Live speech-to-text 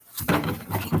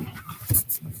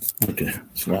Okay,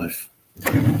 it's live.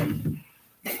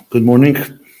 Good morning.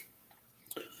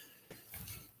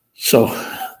 So,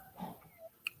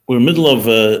 we're in the middle of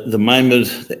the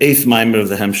Maamar, the 8th Maamar of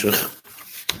the Hemshech.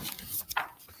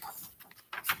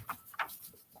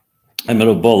 Maamar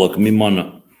of Bolok,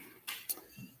 Mimona.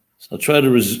 So I'll try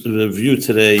to review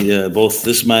today both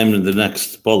this Maamar and the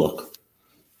next, Bolok,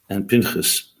 and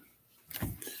Pinchas.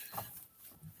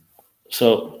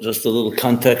 So, just a little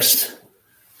context.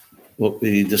 What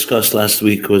we discussed last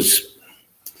week was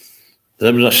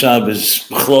the Rebbe Rashab is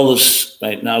B'chlolos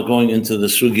right now going into the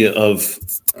sugya of,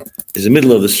 is the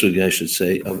middle of the sugya, I should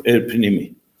say, of Er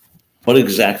Pnimi. What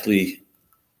exactly,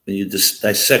 when you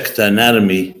dissect the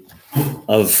anatomy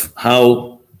of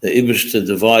how the Ibishter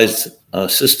devised a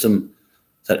system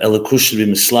that Elokus should be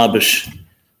mislabish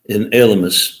in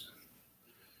Elamis.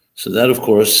 So that, of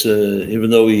course, even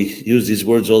though we use these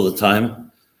words all the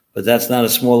time, but that's not a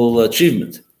small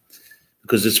achievement.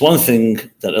 Because it's one thing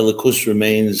that Elokus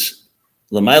remains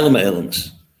l'mayla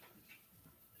ma'elamis.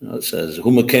 It says,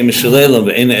 Huma keme shalelam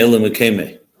ve'ena elam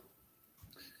keme.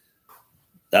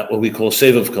 That what we call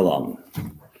Sevav Kalam,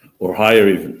 or higher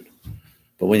even.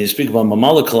 But when you speak about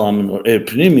Mamala Kalam or Er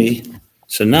Pnimi,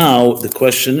 so now the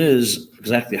question is,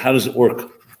 exactly how does it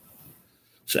work?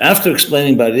 So after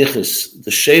explaining by Riches,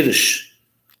 the Shedish,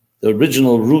 the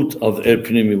original root of Er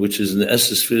Pnimi, which is in the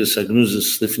Esses Firis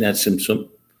Agnuzis Lifnat Simtsum,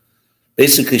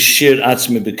 basically Shir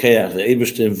Atzmi B'Keach, the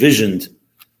Eibishter envisioned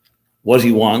what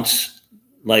he wants,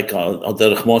 like Al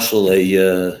Derech Moshel,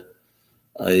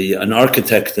 an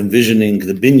architect envisioning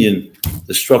the binyan,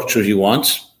 the structure he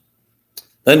wants.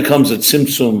 Then comes a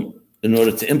Tzimtzum. In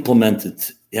order to implement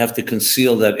it, you have to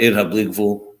conceal that Eir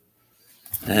HaBligvul.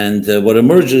 And what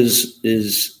emerges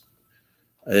is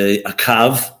a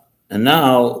kav, and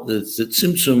now the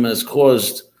Tzimtzum has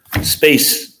caused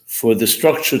space for the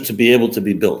structure to be able to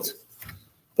be built.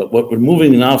 But what we're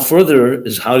moving now further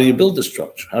is how do you build the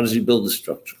structure? How does he build the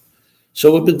structure?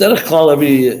 So with B'derech Klal,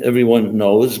 everyone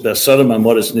knows, B'asara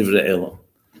Maimoris Nivra Elam.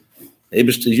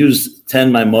 Eibishter used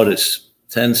 10 Maimoris,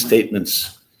 10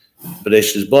 statements.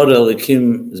 Bereshis Bara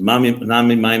Elikim, is Nami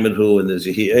Maimerhu, and there's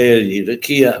Yehi Eir, Yehi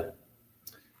Rekia,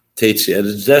 Teitzi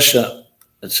Eretz Desha,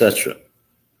 etc.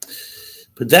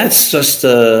 But that's just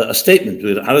a statement.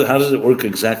 How does it work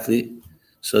exactly?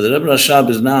 So the Rebbe Rashab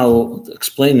is now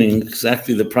explaining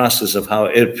exactly the process of how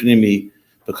Er Pnimi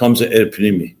becomes an Er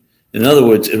Pnimi. In other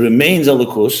words, it remains a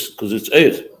Lukus because it's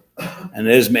Er, and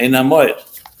there's Me'ena Moed.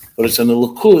 But it's an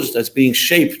Lukus that's being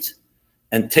shaped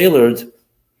and tailored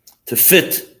to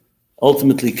fit,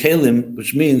 ultimately, Kalim,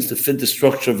 which means to fit the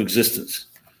structure of existence.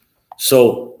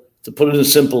 So, to put it in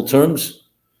simple terms,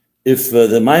 if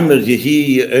the Maamar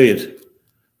Yehi Er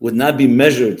would not be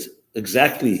measured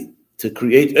exactly to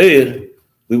create Er,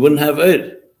 we wouldn't have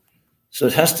Eir. So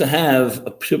it has to have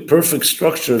a perfect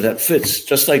structure that fits,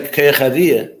 just like Keach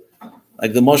Hariyah,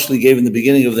 like the Moshli gave in the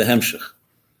beginning of the Hemshech,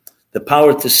 the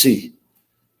power to see.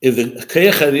 If the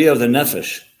Keach Hariyah of the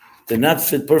Nefesh did not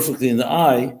fit perfectly in the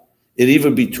eye, it'd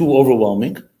either be too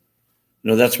overwhelming.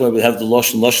 That's why we have the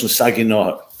Lashon Sagi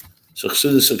Nohar. So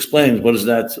Chassidus explains, what is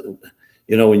that?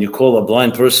 When you call a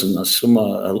blind person a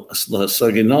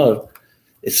Sagi Nohar,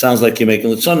 it sounds like you're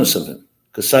making litzonos of him.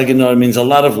 Because Saginar means a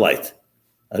lot of light,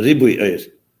 a ribui eir.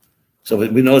 So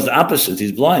we know it's the opposite.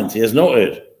 He's blind. He has no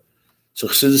eir. So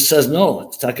Chassidus says no.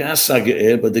 It's taka has sagi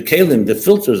eir, but the kalim, the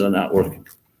filters are not working.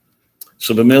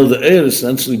 So b'meil the eir is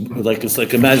essentially it's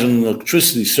like imagine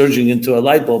electricity surging into a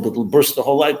light bulb. It will burst the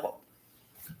whole light bulb.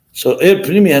 So eir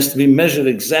pnimi has to be measured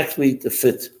exactly to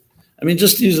fit.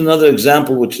 Just to use another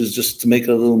example, which is just to make it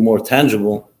a little more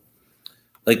tangible.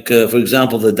 Like for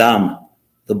example, the dam,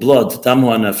 the blood, damu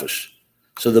hanefesh.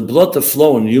 So the blood to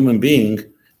flow in a human being,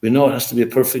 we know it has to be a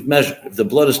perfect measure. If the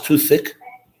blood is too thick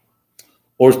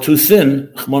or too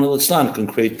thin, it can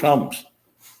create problems.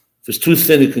 If it's too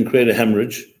thin, it can create a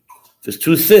hemorrhage. If it's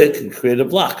too thick, it can create a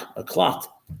block, a clot.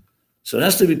 So it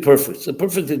has to be perfect. It's a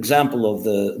perfect example of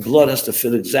the blood has to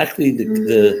fit exactly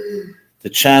the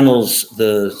channels,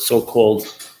 the so-called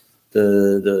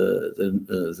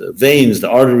the veins, the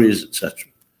arteries, etc.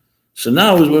 So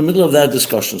now we're in the middle of that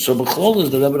discussion. So B'chol, as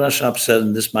the Rebbe Rashab said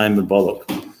in this Maamar Bolok,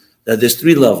 that there's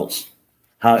 3 levels.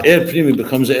 How Er Pnimi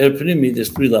becomes an Er Pnimi, there's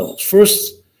 3 levels.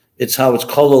 First, it's how it's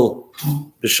kolel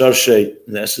b'sharshay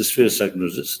in the Esses Firis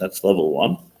Agnuzis. That's level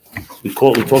 1. We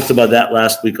talked about that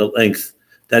last week at length.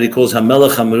 That he calls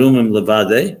Hamelech Hamerumim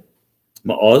Levade,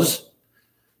 Ma'oz.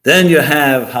 Then you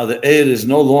have how the Er is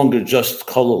no longer just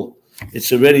kolel.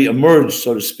 It's already emerged,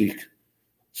 so to speak.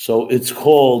 So it's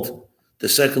called, the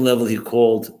second level he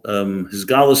called his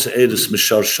galus eris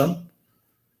misharsham.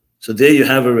 So there you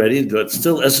have already, but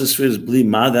still Esesphere is Bli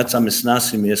Ma, that's a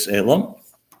Misnasi Mias Elam.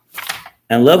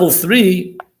 And level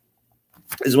 3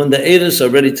 is when the Eidos are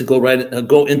ready to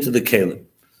go into the Kalim.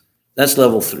 That's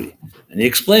level 3. And he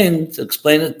explained, to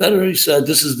explain it better, he said,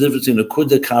 this is the difference between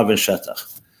Nakuda, Kav, and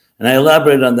Shetach. And I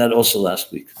elaborated on that also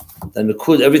last week. Then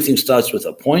Nakud, everything starts with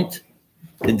a point.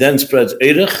 It then spreads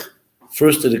Eirich.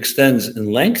 First it extends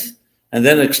in length, and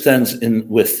then it extends in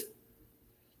width.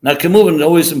 Now, Kemuvin is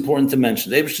always important to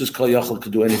mention. The Eibishter's Kol Yachal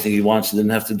could do anything he wants. He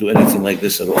didn't have to do anything like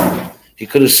this at all. He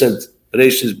could have said,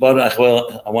 Bereshis Barach,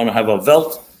 well, I want to have a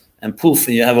Welt, and poof,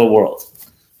 and you have a world.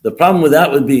 The problem with that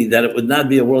would be that it would not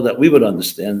be a world that we would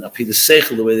understand, the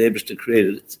Seichel, the way the Eibishter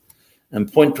created it.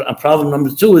 And problem number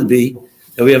 2 would be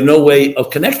that we have no way of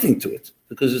connecting to it,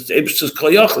 because it's Eibishter's Kol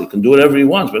Yachal. He can do whatever he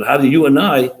wants, but how do you and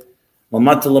I,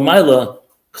 Mamata Lamaila,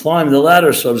 climb the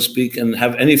ladder, so to speak, and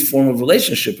have any form of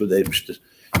relationship with Eibishter,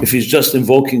 if he's just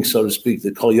invoking, so to speak,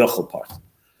 the Kol Yachal part?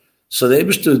 So the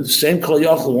Eibishter, the same Kol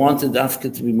Yachal, wanted Africa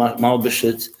to be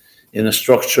malbishit in a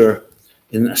structure,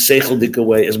 in a seichel-dika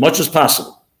way, as much as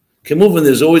possible. Kemuvan,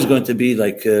 there's always going to be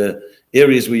like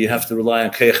areas where you have to rely on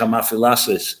Keich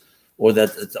HaMafilasis, or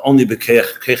that only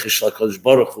B'Keich HaKadosh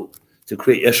Baruch Hu to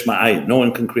create Yesh Ma'ayin. No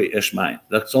one can create Yesh Ma'ayin.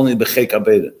 That's only B'Cheik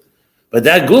HaBeda. But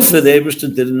that Gufa, the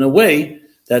Eibishter did in a way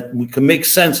that we can make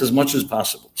sense as much as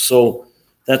possible. So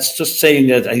that's just saying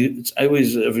that I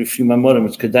always, every few Mamorim,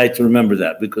 it's kedai to remember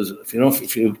that, because it's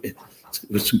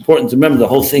important to remember the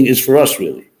whole thing is for us,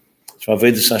 really. It's for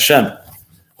Avedis Hashem.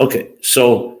 Okay,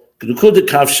 so Nekuda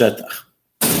Kav Shetach.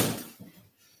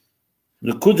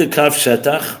 Nekuda Kav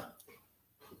Shetach.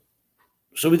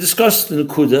 So we discussed the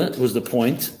Nekuda was the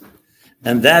point,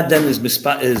 and that then is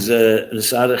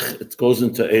Nisarech, it goes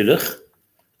into Eirich.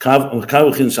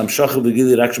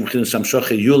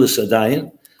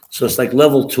 So it's like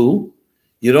level 2.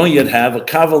 You don't yet have a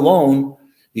Kav alone,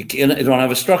 you don't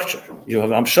have a structure. You have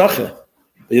Amshacha,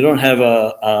 but you don't have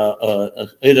a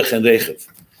Eirich and Rechiv.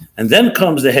 And then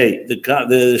comes the Hey, the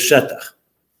Shetach.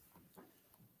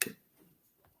 Okay.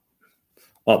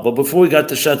 Oh, but before we got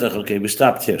to Shetach, okay, we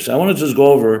stopped here. So I want to just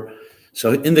go over,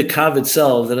 so in the Kav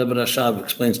itself, the Rebbe Rashab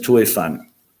explains two Eifan.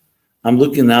 I'm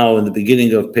looking now in the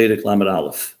beginning of Perek Lamed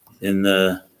Aleph in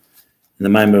the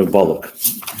Maimer of Bolok.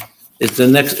 It's the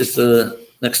next to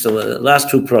the last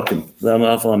two prokim. I'm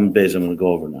going to go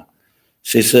over now.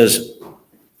 She says,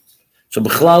 so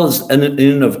Bechlal is an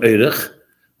in of Eirich,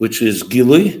 which is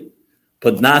Gilui,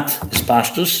 but not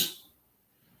Ispashtus.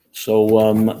 So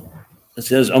it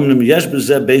says, Omnim Yesh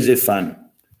B'zeh Beizeh Fan.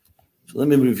 So let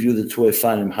me review the two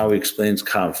Efanim, how he explains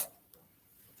Kav.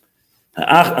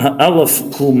 Aleph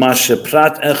Kul Mashe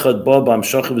Prat Echad Bo Bam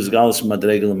Shochev Izgalas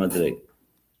Madrega LeMadrega.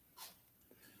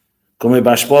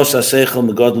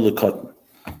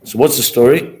 So what's the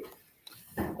story?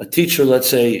 A teacher, let's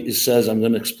say, says, I'm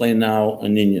going to explain now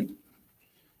an inyan.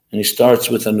 And he starts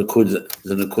with a Nakuda.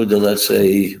 The Nakuda, let's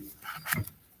say,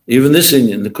 even this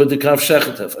inyan, Nakuda Kav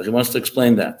Shechetef. He wants to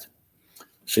explain that.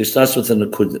 So he starts with a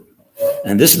Nakuda.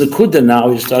 And this Nakuda now,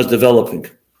 he starts developing.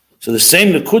 So the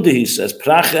same Nakuda, he says,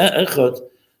 Pracha Echad,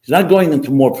 he's not going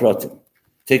into more pratim.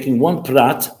 Taking one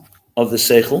prat of the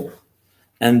Seichel,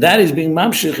 and that is being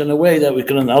mamshich in a way that we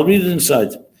can. I'll read it inside.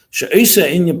 She'isa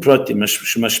inya pratim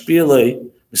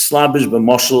shemashpilei mislabish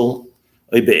b'moshel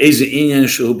or be'eze inyan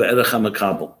shehu be'erach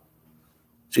hamakabel.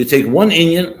 So you take one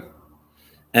inyan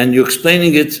and you're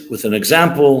explaining it with an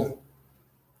example,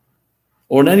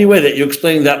 or in any way that you're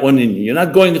explaining that one inyan. You're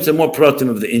not going into more pratim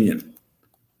of the inyan.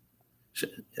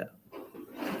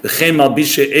 V'chem al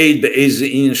bishe'eid be'eze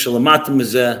inyan shalamatim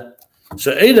mezeh.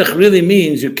 So Eirich really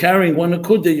means you're carrying one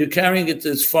Nakuda, you're carrying it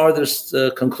to its farthest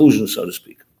conclusion, so to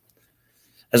speak.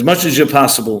 As much as you're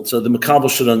possible, so the Makabel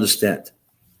should understand.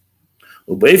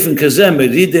 Okay,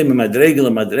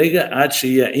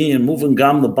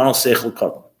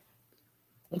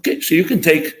 so you can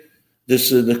take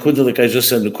this Nakuda, like I just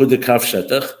said, Nakuda Kav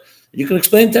Shetach, you can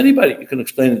explain it to anybody. You can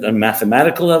explain it on a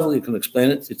mathematical level, you can explain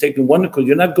it. You're taking one Nakuda,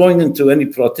 you're not going into any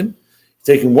pratim.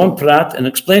 Taking one prat and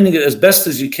explaining it as best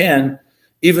as you can,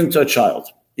 even to a child,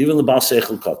 even the Baal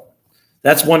Seichel Kot.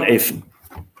 That's one eifim.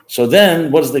 So then,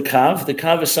 what is the Kav? The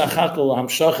Kav is Sachakol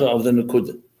Hamshacha of the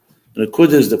Nakuda. The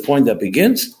Nakuda is the point that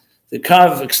begins. The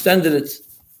Kav extended it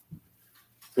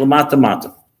Lamata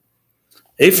Mata.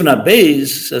 Eifim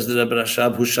HaBeis, says the Rebbe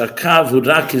Rashab, Hushakav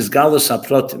Hurak is Galus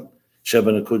HaProtim,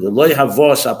 Sheba Nakuda. Loi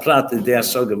Havos HaPrat Idei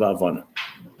HaSoga V'Avona.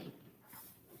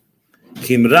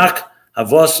 Kimrak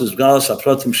Havos is Galas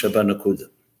Aprotim Sheba Nakuda.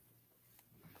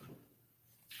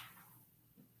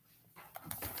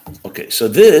 Okay, so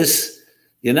this,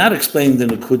 you're not explaining the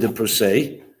Nakuda per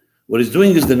se. What he's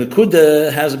doing is the Nakuda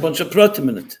has a bunch of Protim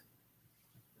in it.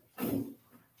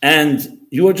 and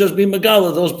you are just being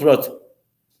Megala, those pratim.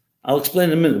 I'll explain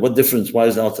in a minute what difference. Why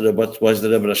is the Rebbe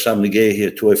Rashab Negei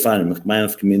here to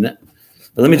Eifanim?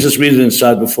 But let me just read it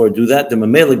inside before I do that. The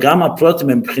Mamela Gama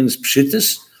Pratim and Pchinis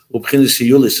Pshitis uPchinis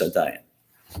Hiyulis Adayin.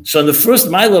 So in the first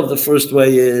mile of the first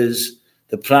way is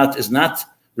the prat is not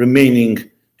remaining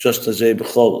just as a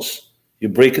becholos. You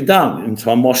break it down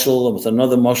into a moshel or with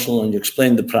another moshel and you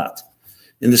explain the prat.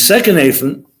 In the second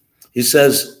Eifen, he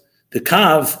says the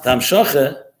kav, the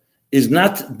amshacha, is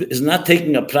not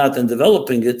taking a prat and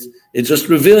developing it. It's just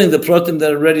revealing the pratim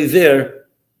that are already there.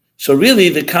 So really,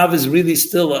 the kav is really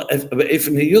still a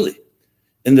Eifen Hiyuli.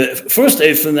 In the first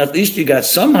Eifen, at least you got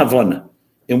some havana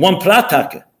in one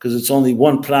pratake, because it's only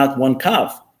one prat, one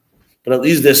kav. But at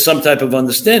least there's some type of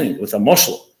understanding with a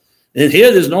moshel. And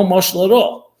here, there's no moshel at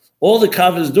all. All the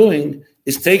kav is doing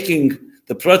is taking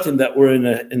the pratim that were in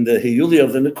the Hiyuli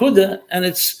of the Nekuda, and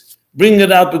it's bringing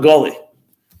it out begoli.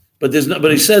 But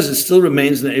he says it still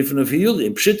remains in the Eifen of Hiyuli,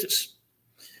 in Pshittis.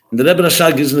 And the Rebbe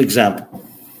Rashab gives an example,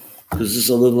 because this is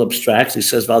a little abstract. He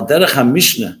says, Val derech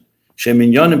ha-mishnah,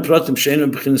 she'minyonim pratim she'einu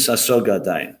b'chinas hasoga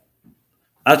adayin.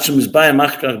 Ad she'mizbayim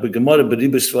achkach b'gemora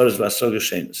b'riba svaras v'hasoga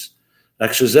she'enis.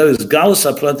 Rak she'zeh is galus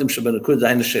ha-pratim she'benekud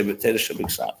adayin she'betera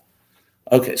she'b'ksav.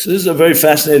 Okay, so this is a very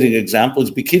fascinating example. It's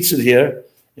Bekitzur here.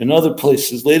 In other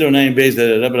places, later in Ayin Beis,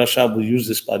 the Rebbe Rashab will use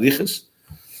this parichas.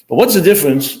 But what's the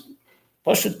difference?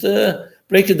 Pashat,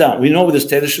 break it down. We know with this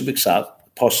Teresh B'Ksav,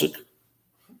 Pasuk.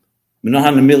 We know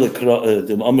how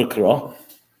the Amr Kra.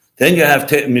 Then you have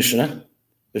Mishnah,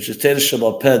 which is Teresh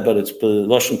Shabbat Ped, but it's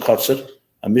Lashon Kotzer.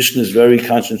 A Mishnah is very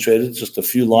concentrated, just a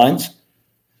few lines.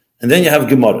 And then you have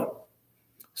Gemara.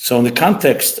 So in the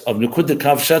context of Nekuda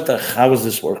Kav Shetach, how does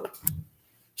this work?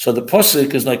 So the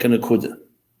Pasuk is like a Nekuda.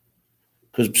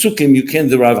 Because Psukim, you can't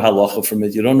derive halacha from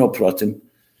it. You don't know pratim.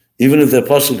 Even if the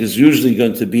pasuk is usually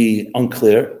going to be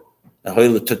unclear, what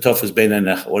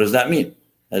does that mean?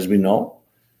 As we know.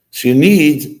 So you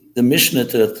need the Mishnah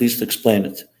to at least explain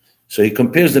it. So he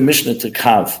compares the Mishnah to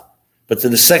Kav, but to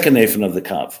the second Eifen of the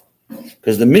Kav.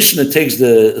 Because the Mishnah takes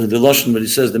the Lashon, but he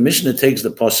says the Mishnah takes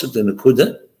the pasuk, the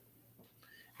Nekuda,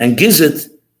 and gives it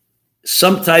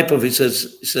some type of, he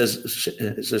says,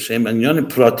 Shem Anyonim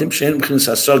Pratim, Shem B'chinas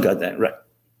Hasoga, right.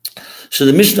 So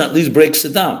the Mishnah at least breaks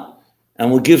it down. And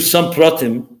will give some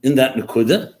pratim in that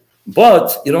nekuda,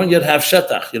 but you don't yet have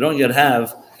shetach. You don't yet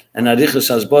have an arichas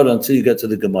hasbara until you get to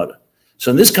the Gemara. So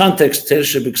in this context,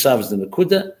 Teresh B'Ksav is the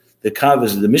nekuda, the kav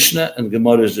is the Mishnah, and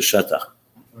Gemara is the shetach.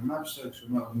 One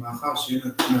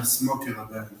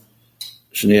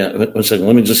second.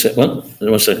 Let me just say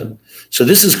 1 second. So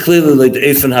this is clearly like the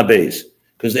Eifen HaBeis,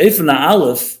 because the Eifen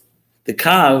HaAleph, the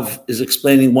kav is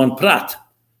explaining one prat.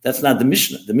 That's not the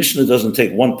Mishnah. The Mishnah doesn't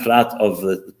take one prat of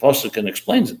the pasuk and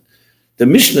explains it. The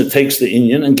Mishnah takes the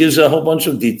inyan and gives a whole bunch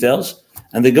of details,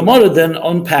 and the Gemara then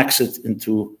unpacks it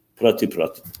into prati.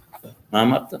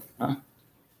 Ma'amarta?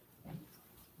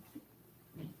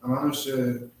 אמרנו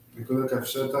שנקודת כף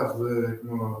שטח זה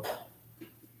כמו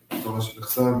תורש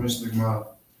בכסף, משנה גמר.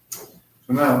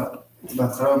 שומע,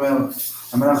 בהתחלה אומר,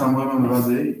 המלך אמרים לנו לא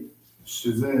זה,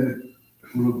 שזה,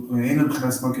 היינו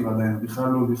בכלל סמוקי ועדיין, בכלל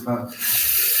לא בכלל.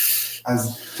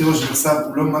 אז תראו שבכסף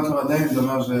הוא לא מקר עדיין, זה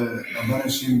אומר שהרבה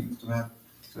אנשים, זאת אומרת,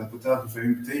 כשאתה פותח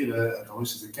לפעמים תאיר, אתה רואה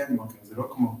שזה כן מקר, זה לא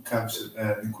כמו קו של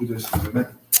נקודה שבאמת,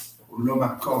 הוא לא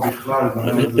מקור בכלל,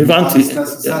 הבנתי. זה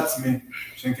נעשה עצמי,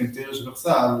 שאין כן תאיר שבכסף,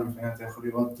 לפעמים אתה יכול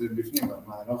לראות בפנים,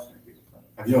 מה לא חלק,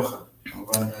 על יוחד,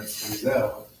 כמובן, זה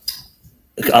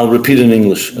I'll repeat in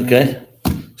English, okay?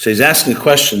 So he's asking a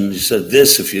question. He said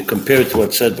this, if you compare it to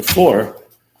what said before,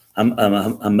 we're talking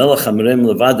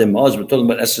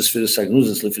about Estes Firis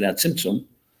Agnuzis Lifnei Tzimtzum.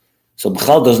 So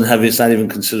B'chal doesn't have, it's not even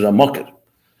considered a mocker.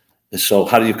 So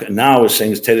how do you, now we're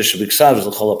saying it's Teresh B'Ksav is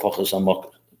l'chol ha'pachas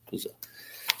ha'mocker.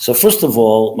 So first of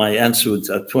all, my answer would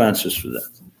have two answers for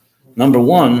that. Number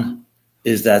one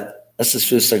is that Estes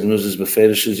Firis Agnuzis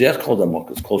B'ferish is yet called a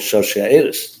mocker. It's called Shor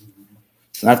She'eris.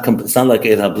 It's not like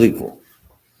Eid HaBlikvul.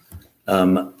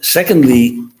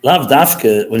 Secondly, Lav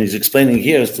Dafka, when he's explaining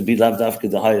here, is to be Lav Dafka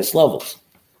the highest levels.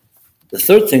 The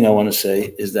third thing I want to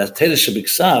say is that Teresh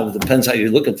B'Ksav depends how you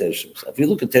look at Teresh B'Ksav. If you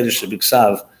look at Teresh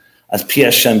B'Ksav as Pi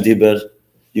Hashem Diber,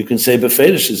 you can say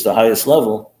B'Ferish is the highest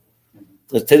level.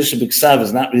 The Teresh B'Ksav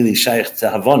is not really Shaykh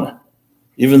to Havana,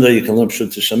 even though you can learn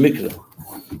Pshut to Shamikra.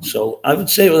 So I would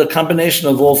say with a combination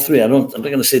of all three. I'm not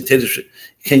going to say Teresh.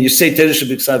 Can you say Teresh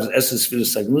B'Ksav is Esses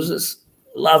Firis Agnuzis?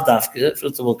 Lav Dafka,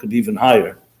 first of all, could be even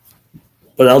higher.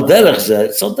 But Al Derech,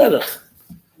 it's Al Derech.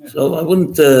 So I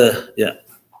wouldn't,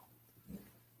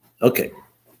 Okay.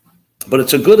 But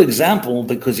it's a good example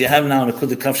because you have now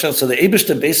Nekuda Kaf Shel. So the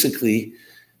Eibishter basically,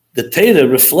 the Torah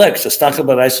reflects, Astacha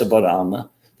Baraisa Bar Alma,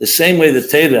 The same way the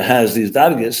Torah has these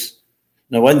dargis.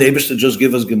 Now, when the Eibishter just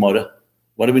give us Gemara,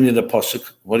 what do we need a pasuk?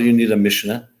 What do you need a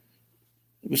Mishnah?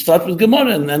 We start with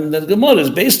Gemara, and then the Gemara is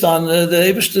based on the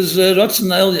Eibishter's Ratzon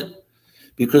Elyon.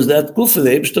 Because that Gufa, the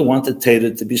Eibishter wanted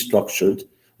Torah to be structured,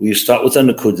 where you start with a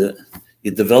Nekuda, you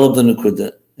develop the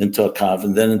Nekuda into a Kav,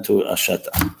 and then into a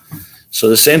Shetach. So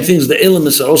the same things, the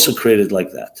Elamis are also created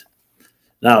like that.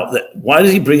 Now, why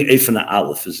did he bring Eifana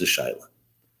Aleph as the Shaila?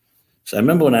 So I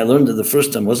remember when I learned it the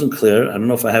first time, it wasn't clear. I don't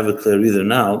know if I have it clear either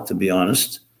now, to be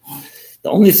honest. The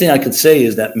only thing I could say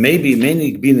is that maybe it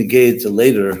may be negated to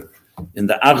later in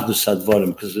the Achdus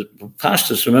Hadvarim, because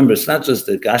Pashtus, remember, it's not just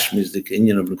the Gashmis, the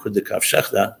Inyan of Nekuda Kav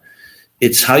Shechta,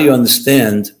 it's how you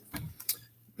understand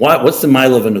what's the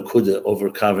mile of a Nekuda over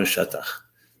Kav and Shetach.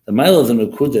 The mile of the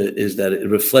Nekuda is that it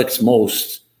reflects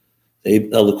most the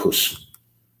Elikus.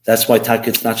 That's why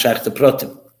it's not Shach to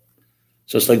Protim.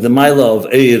 So it's like the mile of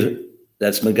Eir,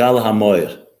 that's Megala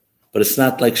HaMoir, but it's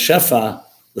not like Shefa,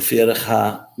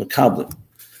 L'Fierach HaMekablim.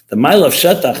 The mile of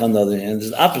Shetach, on the other hand,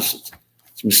 is the opposite.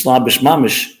 It's Mislabish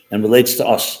Mamish and relates to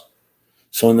us.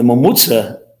 So in the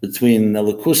Mamutza, between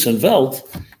Elikus and Velt,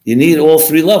 you need all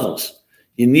three levels.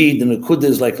 You need, the Nekuda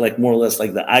is like more or less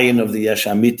like the Ayin of the Yesh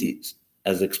Amiti,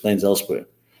 as it explains elsewhere.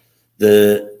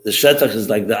 The Shetach is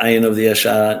like the Ayin of the Yesh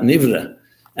Nivra,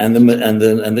 and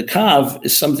the Kav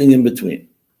is something in between.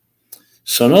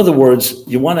 So in other words,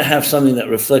 you want to have something that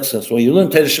reflects us. When you learn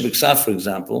Teresh B'Ksav, for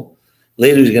example,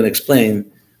 later he's going to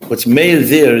explain, what's made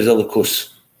there is Elikus,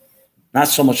 not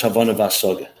so much Havana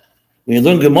Vasoga. When you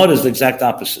learn Gemara, it's the exact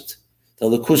opposite. The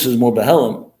Elikus is more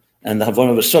Behelim, and the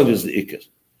Havana Vasoga is the Ikar.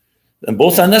 And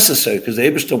both are necessary, because the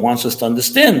Eibishter wants us to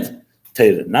understand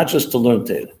Torah, not just to learn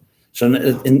Torah. So in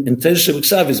Teresh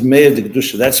B'Ksav is Meir the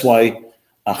Kedusha. That's why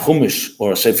a Chumash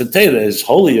or a Sefer Torah is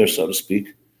holier, so to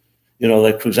speak. You know,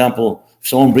 like, for example, if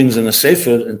someone brings in a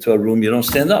Sefer into a room, you don't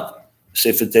stand up.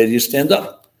 Sefer Torah, you stand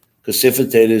up. Because Sefer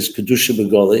Torah is Kedusha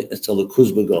B'Goli, it's a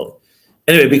Lekuz B'Goli.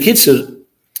 Anyway, B'Kitzur,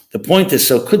 the point is,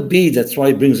 so it could be that's why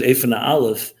he brings Eifana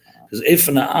Aleph, because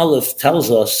Eifana Aleph tells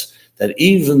us that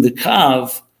even the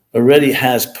Kav already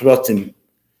has Protim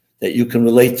that you can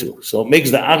relate to. So it makes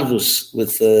the Ardus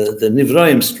with the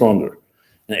Nivroim stronger.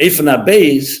 And Eifana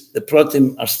Beis, the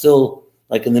Protim are still,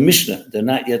 like in the Mishnah, they're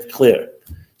not yet clear.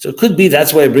 So it could be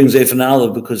that's why it brings Eifana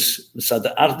Aleph, because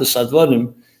the Ardus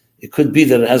Advarim, it could be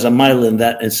that it has a mile in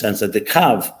that sense, that the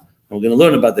Kav, and we're going to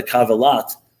learn about the Kav a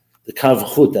lot, the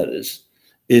Kav Chut, that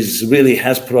is really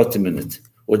has Protim in it,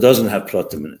 or doesn't have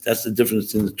Protim in it. That's the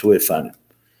difference in the two Eifanim.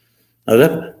 Now,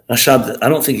 Rashad, I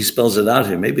don't think he spells it out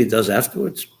here. Maybe he does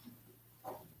afterwards.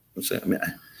 I mean,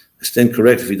 I stand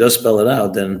correct. If he does spell it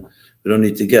out, then we don't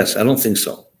need to guess. I don't think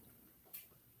so.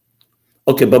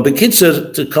 Okay, but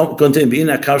Bekitzer, to continue,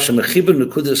 B'ina Kav Shemechiber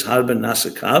Nekudas Harben Nasa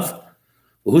Kav,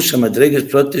 V'hu Shemadreges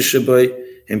Protish Sheboy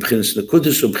Hem B'chinas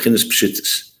Nekudas or B'chinas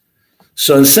Pshitis.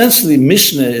 So essentially,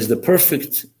 Mishnah is the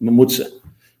perfect mamutza.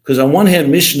 Because on one hand,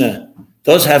 Mishnah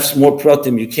does have some more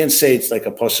protim. You can't say it's like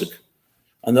a pasuk.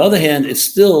 On the other hand, it's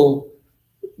still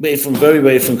made from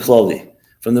very from Klali.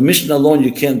 From the Mishnah alone,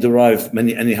 you can't derive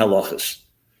any halachas.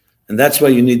 And that's why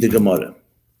you need the Gemara.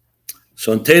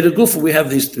 So in Teira Gufa, we have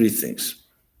these three things.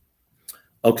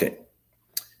 Okay.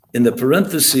 In the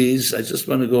parentheses, I just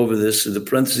want to go over this. In the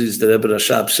parentheses, the Rebbe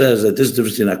Rashab says that this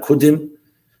difference between Akudim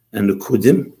and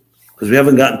Nukudim, because we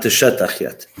haven't gotten to Shetach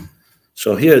yet.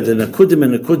 So here, the Nakudim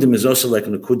and Nakudim is also like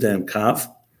Nakuda and Kav.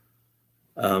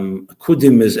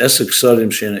 Nakudim is Esek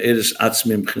Sarim Shein Eres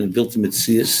Atzmim B'chin Bilti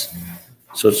Mitzias.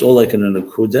 So it's all like in a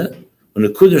Nakuda. When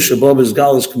Nakuda Shabab is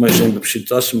Gal is Kumashem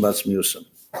B'Pshitosim B'Atzmiyusam.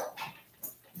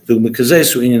 The Mikazei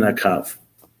Su Inyan HaKav.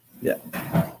 Yeah.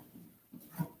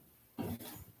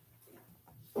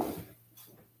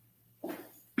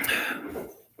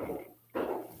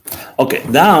 Okay,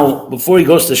 now, before he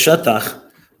goes to Shetach,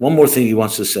 one more thing he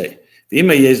wants to say. Like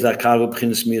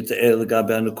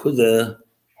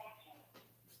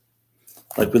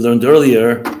we learned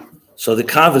earlier, so the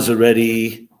Kav is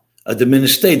already a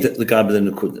diminished state, the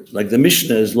Nukuda. Like the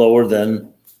Mishnah is lower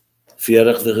than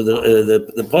Fierach, the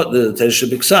Teresh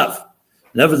B'Ksav.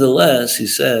 Nevertheless, he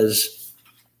says,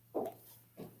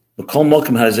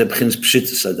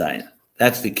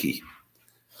 that's the key.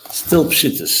 Still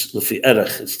pshitis, lefi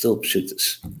erech, it's still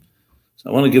pshitis. So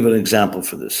I want to give an example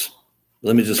for this.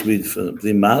 Let me just read for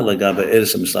Lima, Lagabe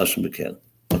Eres HaMislashim B'Kel.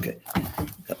 Okay.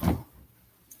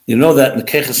 You know that in the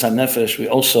Keches HaNefesh, we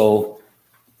also,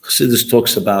 Chassidus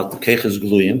talks about the Keches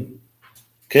Gluyim.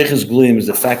 Keches Gluyim is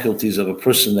the faculties of a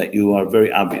person that you are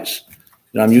very obvious.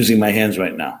 You know, I'm using my hands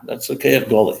right now. That's okay,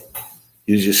 Goli.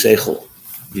 Use your seichel.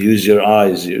 You use your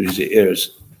eyes, you use your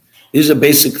ears. These are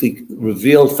basically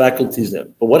revealed faculties there.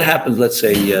 But what happens, let's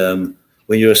say,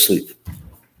 when you're asleep?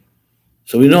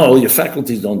 So we know your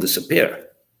faculties don't disappear.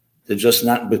 They're just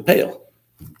not pale.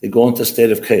 They go into a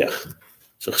state of keach.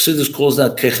 So Chassidus calls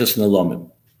that keches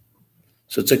nelamim.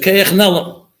 So it's a keach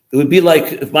nelam. It would be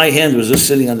like if my hand was just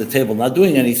sitting on the table, not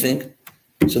doing anything.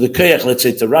 So the keach, let's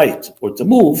say to write or to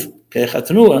move, keach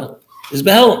hatanua, is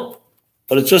behelam.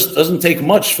 But it just doesn't take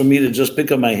much for me to just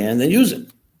pick up my hand and use it.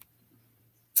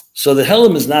 So the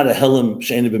helam is not a helam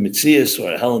she'ena b'mitzias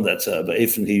or a helam that's a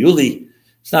ba'efen hiyuli.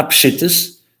 It's not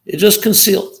pshittis. It's just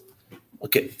concealed.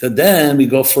 Okay, so then we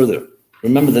go further.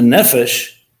 Remember, the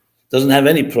nefesh doesn't have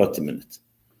any protim in it.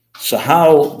 So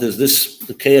how does the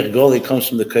keich goli comes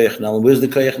from the keich nelam? Where's the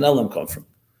keich nelam come from?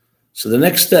 So the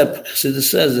next step, Chassidus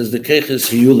says, is the keich is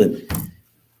hiyulim.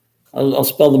 I'll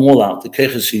spell them all out. The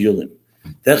keich is hiyulim.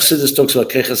 Then Chassidus talks about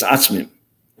keich is atzmim.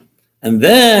 And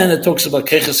then it talks about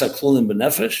keich haklulim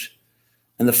b'nefesh.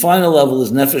 And the final level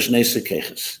is nefesh neisa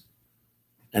keich.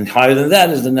 And higher than that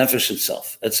is the nefesh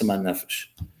itself. That's my nefesh.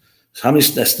 So how many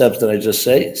steps did I just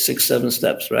say? 6, 7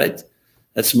 steps, right?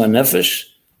 That's my nefesh.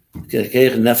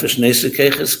 Nefesh neisa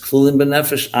keches, klulim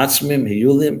benefesh, atzmim,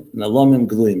 hiyulim, nalomim,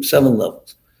 gluim. 7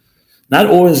 levels. Not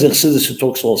always the Chassidus who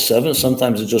talks all 7.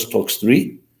 Sometimes it just talks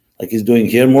 3, like he's doing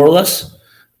here, more or less.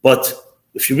 But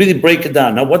if you really break it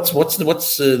down, now what's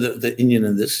the inyan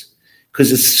in this?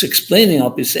 Because it's explaining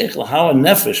al pi seichel how a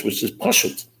nefesh, which is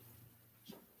pashut.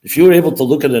 If you were able to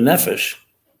look at a nefesh,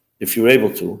 if you were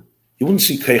able to, you wouldn't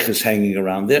see keches hanging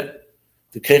around there.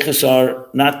 The keches are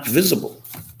not visible.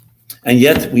 And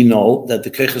yet we know that the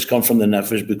keches come from the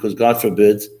nefesh because, God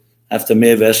forbid, after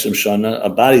Me'av Esrim Shana, a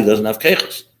body doesn't have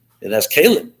keches. It has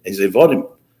kelim, it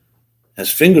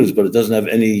has fingers, but it doesn't have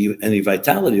any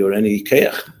vitality or any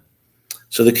keich.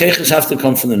 So the keches have to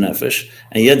come from the nefesh,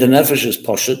 and yet the nefesh is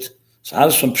poshet. So how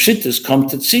does from pshittis come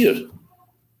to tzir?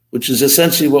 Which is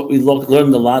essentially what we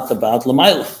learned a lot about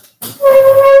Lamaila.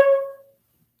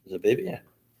 Is a baby here?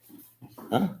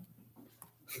 Huh?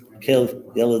 Kale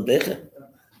yellow becha?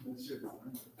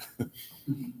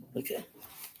 Okay.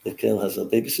 The Kale has a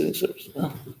babysitting service.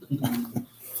 Oh.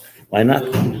 Why not?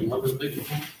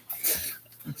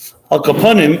 Al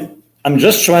Kaponim, I'm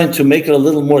just trying to make it a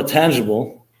little more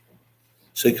tangible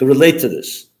so you can relate to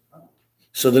this.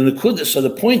 So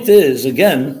the point is,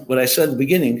 again, what I said at the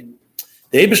beginning,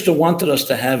 the Eibishter wanted us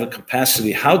to have a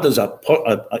capacity. How does a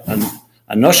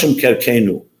noshim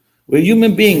kerkenu? We're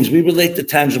human beings. We relate to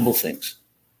tangible things.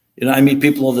 You know, I meet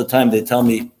people all the time. They tell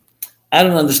me, I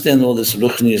don't understand all this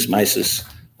ruchnius maisis.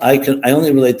 I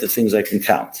only relate to things I can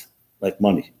count, like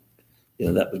money. You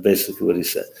know, that was basically what he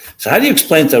said. So how do you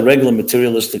explain to a regular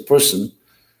materialistic person?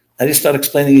 How do you start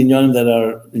explaining inyanim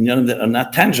that are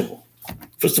not tangible?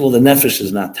 First of all, the nefesh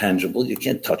is not tangible. You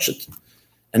can't touch it.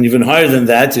 And even higher than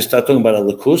that, you start talking about a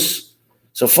lakus.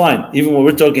 So fine, even when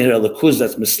we're talking here, a lakus,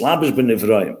 that's mislabish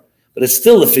b'nivraim. But it's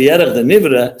still, if yerach the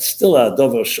nivra, it's still a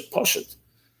dover poshet.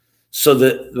 So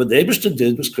what the Eibishter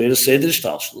did was create a seder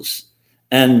shtalshlus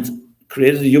and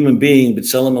created a human being,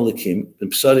 b'tzelem elikim,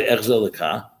 b'psari echzel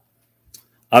lekah,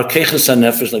 our keches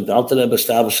ha-nefesh, like the Alter Rebbe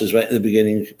establishes right in the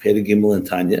beginning, Perek Gimel and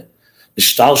Tanya,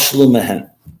 ishtalshlu mehen.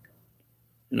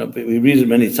 You know, we read it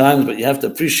many times, but you have to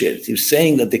appreciate it. He's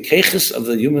saying that the keches of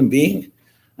the human being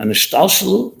and the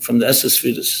shtalshlu from the Esses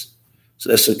Sfiris. So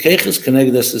the keches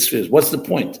connected Esses Sfiris. What's the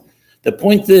point? The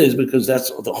point is, because that's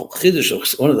the whole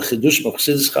chiddush, one of the chiddushim of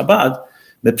Chassidus Chabad,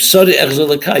 mepsari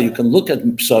echzelekah. You can look at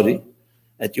mepsari,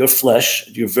 at your flesh,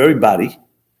 at your very body,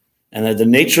 and at the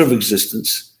nature of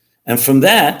existence, and from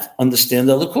that understand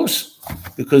the lakus.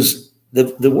 Because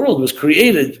the world was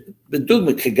created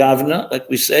b'dugma kegavna, like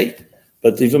we say.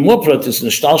 But even more protest,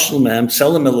 nishtalshel mehem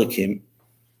tzelem elikim,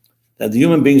 that the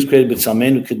human beings created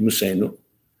b'tzalmenu kidmusenu,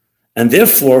 and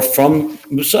therefore from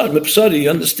mipsari, you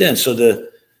understand. So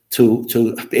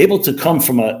to be able to come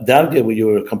from a darga where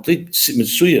you're a complete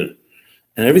mitzuyah,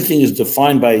 and everything is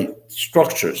defined by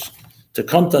structures, to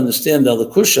come to understand the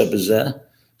alakusha b'zeh.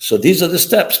 So these are the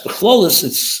steps. B'chlolis,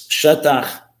 it's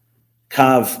shetach,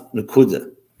 kav,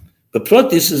 nekuda. But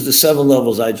protis is the 7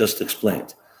 levels I just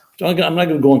explained. I'm not going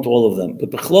to go into all of them, but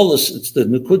b'chlolis, it's the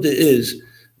nekuda is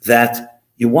that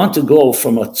you want to go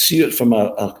from a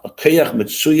kayach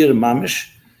mitzuyah mamish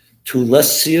to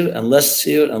less seer and less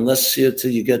seer and less seer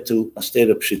till you get to a state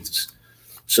of pshittas.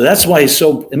 So that's why he's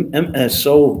so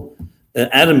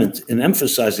adamant in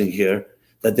emphasizing here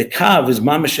that the kav is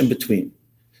mamish in between.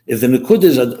 If the nekuda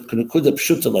is a nekuda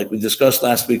pshuta, like we discussed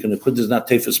last week, and nekuda is not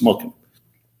tefes mokim,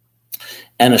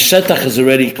 and a shetach is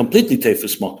already completely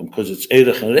tefes mokim because it's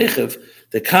erech and rechev,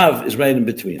 the kav is right in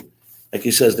between. Like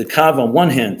he says, the kav on one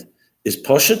hand is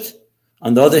poshet,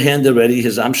 On the other hand, already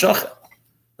his amshacha.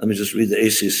 Let me just read the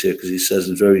Asis here because he says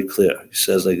it very clear. He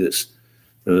says like this.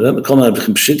 So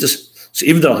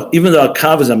even though a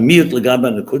kav is a miyut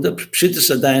legaba nekuda, pshitas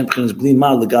adayim b'chinas bli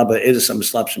mal legaba eres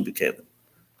hamislapshim b'kelim.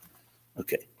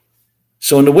 Okay.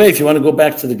 So in a way, if you want to go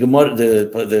back to the Gemara, the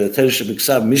Teresh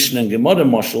B'Ksav Mishnah and Gemara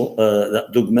Mashal,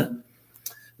 Dugma,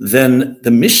 then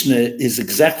the Mishnah is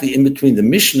exactly in between. The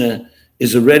Mishnah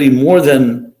is already it's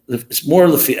more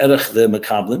lefi erech the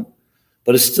Makablim,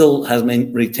 but it still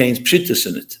retains pshittus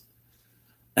in it,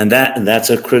 and that's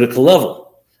a critical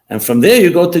level. And from there you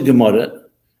go to Gemara,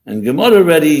 and Gemara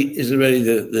is already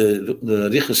the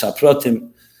Riches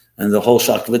HaProtim and the whole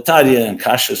Shakvataria and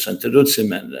Kashas and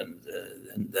Terutzim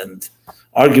and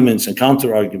arguments and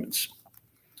counter arguments.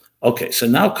 Okay, so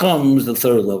now comes the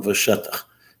third level, Vashetach.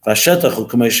 Vashetach hu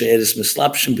kamei she'eres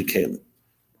mislapshim b'kelim.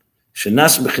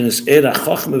 Shenas b'chinas era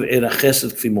chochma v'era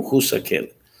chesed k'fi muchus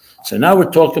ha'kelim. So now we're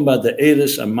talking about the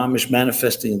eres and mamish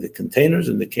manifesting in the containers,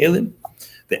 in the kelim.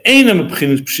 Ve'enam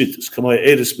b'chinas pshitus, kamei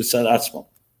eres mitzad atzmo.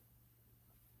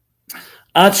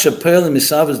 Ad shapel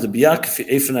misav is the biyak k'fi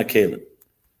efen ha'kelim.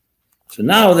 So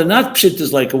now they're not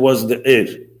pshitus like it was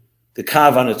the the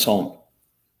kav on its own.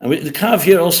 And the kav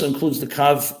here also includes the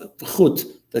kav chut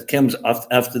that comes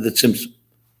after the tzimtzum.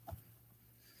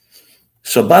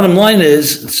 So bottom line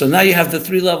is, so now you have the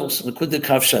three levels. The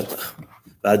kav shetach.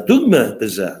 V'adugma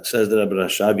b'zeh, says the Rebbe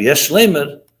Rashab, yesh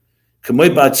lemer, k'moy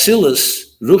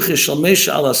ba'atzilus, ruchi shal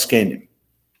meisha al askenim.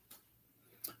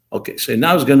 Okay, so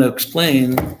now he's going to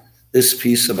explain this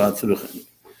piece about the ruchi.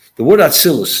 The word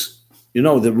atzilus, you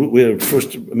know, we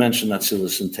first mentioned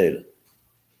atzilus in Torah,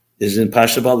 is in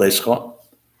Pasha Ba'alescha,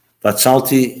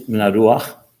 Vatzalti min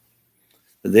haruach.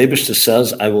 The Eibishter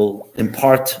says, I will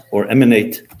impart or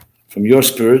emanate from your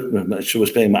spirit. She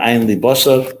was saying, Ayin Beis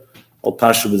Maamar, or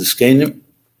Pasha with the Skenim.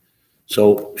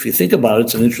 So if you think about it,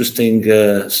 it's an interesting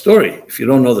story. If you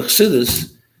don't know the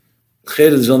Chassidus,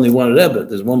 there's only one Rebbe,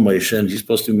 there's one Moshe, and he's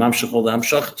supposed to be Mamshech all the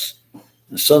Hamshachas.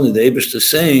 And suddenly the Eibishter is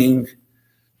saying,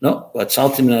 no,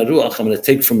 Vatzalti min haruach, I'm going to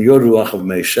take from your ruach of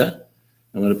Moshe,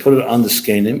 I'm going to put it on the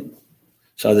Skenim.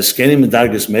 So are the Skenim in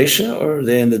Dargas Mesha, or are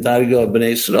they in the Darga of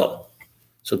Bnei Yisrael?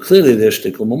 So clearly there's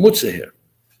shtikl mamutza here.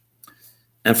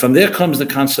 And from there comes the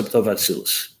concept of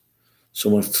Atzilus.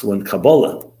 So when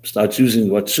Kabbalah starts using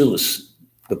Atzilus,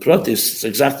 the Pratis, it's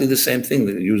exactly the same thing.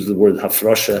 They use the word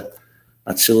Hafrasha,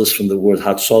 Atzilus from the word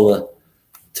Hatzola,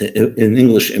 to in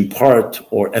English impart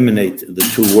or emanate, the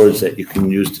two words that you can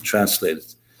use to translate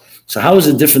it. So how is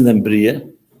it different than Bria?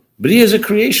 Bria is a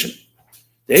creation.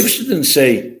 The Eibishter didn't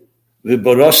say,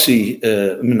 V'borasi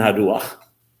min haruach.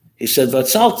 He said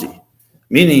Vatzalti,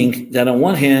 meaning that on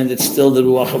one hand it's still the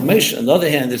ruach of Moshe, on the other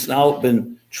hand it's now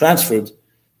been transferred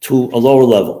to a lower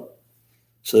level.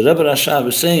 So the Rebbe Rashab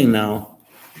is saying now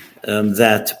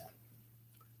that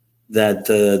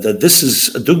this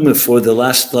is a dugma for the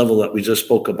last level that we just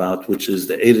spoke about, which is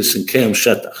the Eres and Keim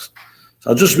Shetach.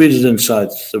 So I'll just read it inside.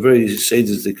 It's a very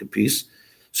sedistic piece.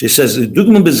 So he says,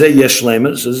 "Dugma b'zeh yesh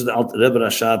lemer." So this is the Rebbe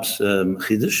Rashab's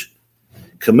chiddush.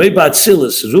 Kamei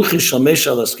ba'atzilus ruchi shal meisha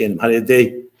al askenim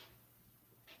harei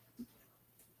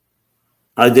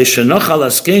shenoch al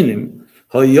askenim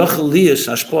hoyochel liyas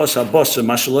hashpoas haboser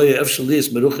mashalo ye'efshel liyas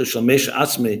meruchi shal meisha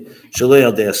atzmei shelo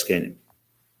yaldei askenim.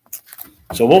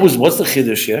 So what's the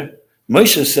chiddush here?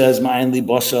 Moshe says, "Ma'ayin li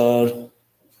basar."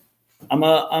 I'm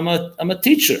a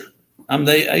teacher. I'm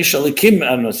the Aish Alikim. I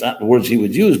don't know, it's not the words he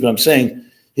would use, but I'm saying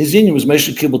his union was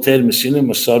Moshe Kibbutz Torah Mesinim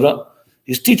Masara.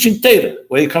 He's teaching Torah.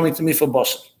 Why are you coming to me for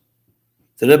basar?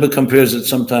 The Rebbe compares it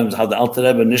sometimes how the Alter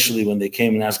Rebbe initially, when they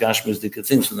came and asked Gashmis the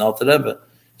things from the Alter Rebbe,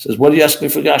 says, "What do you ask me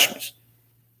for Gashmis?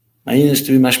 My union is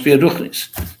to be Mashpia Ruchnis."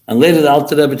 And later the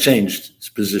Alter Rebbe changed his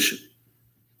position.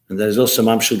 And there's also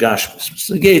Mamshel Gashmis. It's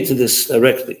negated to this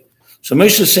directly. So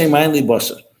Moshe is saying, "My only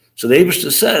basar." So the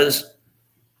Eibishter says,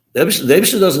 the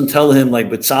Eibishter doesn't tell him like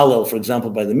Betzalel, for example,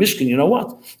 by the Mishkan, you know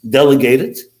what? Delegate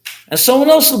it, and someone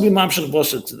else will be Mamshel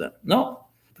basar to them. No,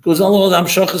 because all the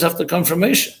Amshachas have to come from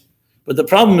Moshe. But the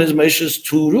problem is Moshe is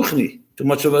too ruchni, too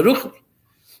much of a ruchni.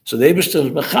 So the Eibishter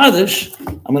is Mechadish,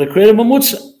 I'm going to create a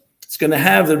mamutza. It's going to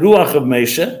have the ruach of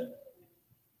Moshe.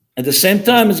 At the same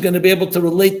time, it's going to be able to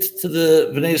relate to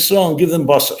the Bnei Yisrael and give them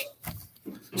basar.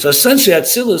 So essentially,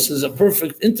 Atzilus is a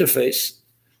perfect interface,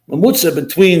 mamutza,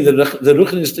 between the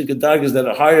ruchnistic dargas that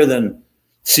are higher than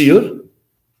Tziyur,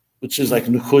 which is like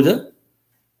Nukuda,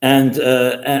 and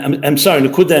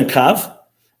Nukuda and Kav,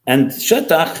 and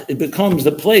Shetach, it becomes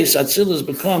the place, Atzilus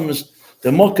becomes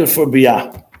the mocker for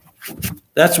Biyah.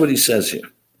 That's what he says here.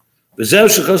 V'zeu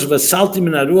shekos v'salti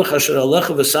min haruach asher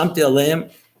alecha v'samti aleim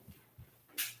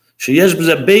sheyesh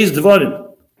b'zeh beis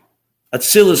dvarim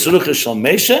Atzilus ruach shel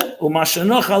Mesha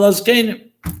u'mashanoch al azkenim.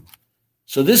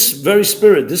 So this very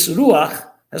spirit, this ruach,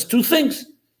 has two things.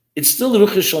 It's still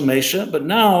ruach shel Mesha, but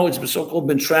now it's so-called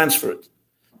been transferred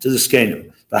to the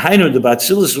zkenim. V'hainu the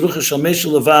Atzilus ruach shel Mesha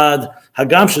levad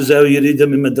hagam shezeu yerida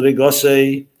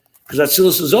mimadregosei, because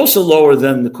Atzilus is also lower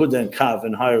than the Kuda and Kav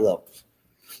in higher levels.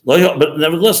 But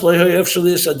nevertheless, lo yoyev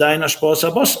shelias adayin hashpos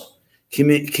habasa.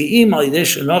 Ki'im al yidei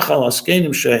shenochal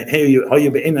askenim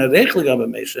shehoyu be'in harech legabe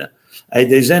Mesha,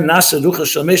 ayidei zen nasa ruach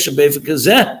shel Mesha be'efek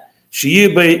hazeh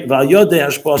sheyir v'ayodei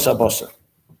hashpos habasa.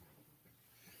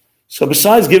 So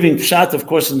besides giving pshat, of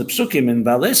course, in the psukim in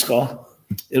Balescha,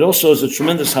 it also is a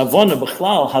tremendous havana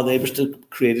b'chlal how they able to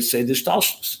create a seder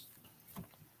shtalshus.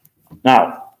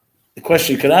 Now, the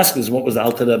question you could ask is, what was the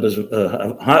Alter Rebbe's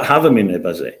havamine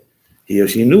bazeh?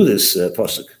 He knew this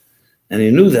pasuk, and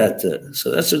he knew that.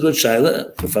 So that's a good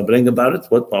shaila. If I bring about it,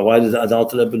 why did the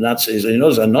Alter Rebbe not say? He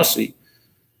knows Anossi,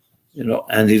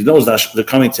 and he knows that they're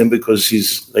coming to him because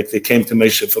he's like they came to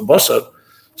Mesha for basar.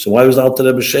 So why was the Alter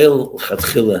Rebbe sheil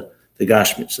chatchila the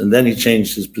gashmitz, and then he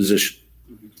changed his position?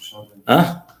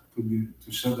 Could be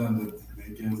to show them that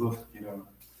they can look,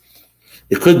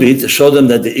 It could be to show them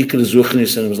that the ikr is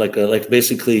ruchnis, and it was like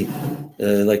basically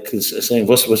like saying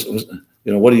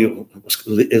what do you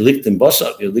licht in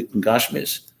basar, you licht in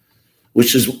gashmis,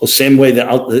 which is the same way that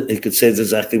it could say it's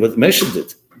exactly what Mesha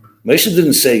did. Mesha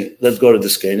didn't say let's go to the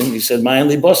skating. He said my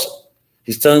only basar.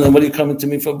 He's telling them, what are you coming to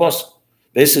me for basar?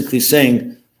 Basically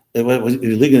saying you're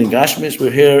lichting in gashmis,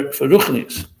 we're here for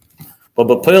ruchnis. But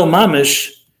b'poel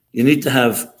mamish, you need to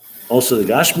have also the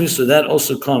gashmis, so that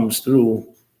also comes through.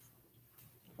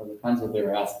 Well, it depends what they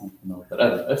were asking for.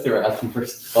 If they were asking for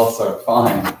basar,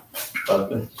 fine.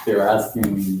 But if they were asking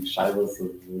shilas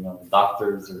of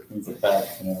doctors or things like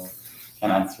that,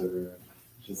 can't answer.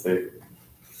 Just say.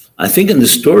 I think in the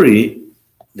story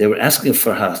they were asking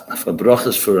for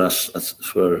brachas for us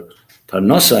for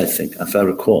parnasa. I think, if I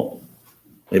recall,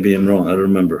 maybe I'm wrong. I don't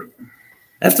remember.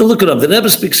 I have to look it up. The Rebbe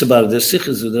speaks about it. There's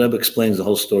sichos where the Rebbe explains the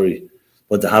whole story,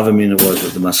 what the havamina was,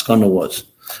 what the maskana was.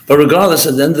 But regardless,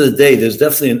 at the end of the day, there's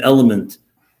definitely an element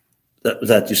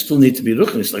that you still need to be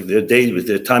ruchnis. It's like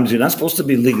there are times you're not supposed to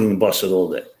be ligging in basar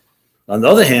all day. On the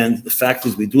other hand, the fact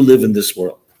is we do live in this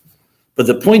world. But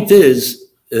the point is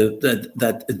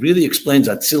that it really explains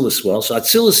Atzilus well. So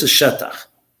Atzilus is shetach.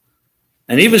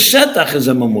 And even shetach is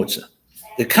a mamutza.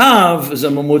 The kav is a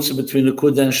mamutza between the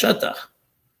kuda and shetach.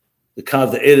 The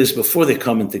kav, the eris before they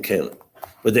come into kelim.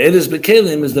 But the eris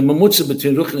bekelim is the mamutza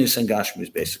between ruchnis and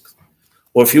gashmis, basically.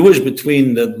 Or if you wish,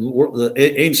 between the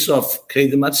Ein Sof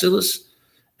Kedim Atzilus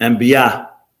and Biyah,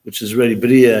 which is already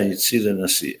Bria and Yitzira and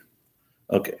Asiya.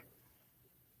 Okay.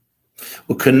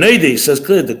 Ukanedi says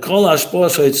clearly the Kol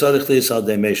Hashpos HaYitzarech Le'Yisal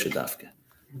De Mesha Dafke.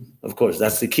 Of course,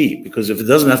 that's the key, because if it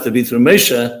doesn't have to be through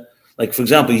Mesha, like for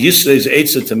example, Yisrael's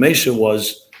Eitzah to Mesha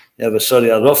was, you have a Sari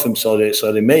Arofim,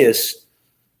 Sari Meis.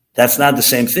 That's not the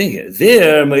same thing here.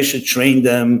 There, Mesha trained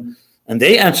them, and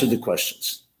they answered the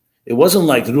questions. It wasn't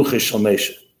like Ruach Shel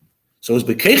Mesha. So it was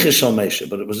Bekeich Shel Mesha,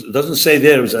 but it doesn't say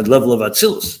there it was at level of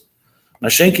Atzilus.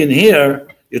 Mashenkin here,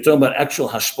 you're talking about actual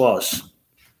hashpos.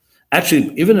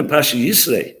 Actually, even in Pasha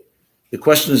Yisrei, the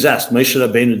question is asked, Moshe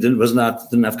Rabbeinu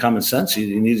didn't have common sense.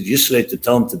 He needed Yisrei to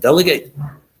tell him to delegate.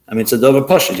 I mean, it's a dover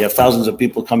pasha. You have thousands of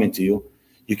people coming to you.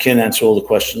 You can't answer all the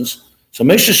questions. So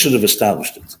Moshe should have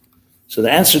established it. So the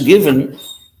answer given,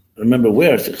 remember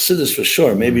where, to Chassidus for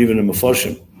sure, maybe even in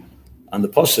Meforshim, on the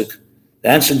Pasuk, the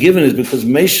answer given is because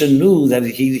Moshe knew that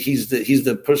he's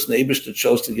the person the Eibishter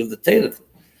chose to give the Torah.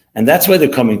 And that's why they're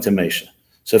coming to Moshe.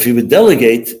 So if he would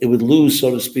delegate, it would lose,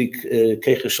 so to speak,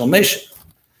 Keicha Shel Moshe.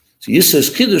 So Yisrael's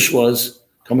Kiddush was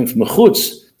coming from a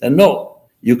chutz, that no,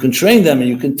 you can train them and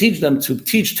you can teach them to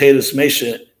teach Teres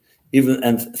Moshe even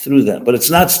and through them. But it's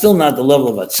still not the level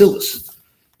of Atzilus.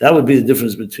 That would be the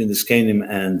difference between the Skenim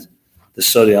and the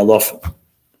Sori Alofim.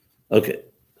 Okay.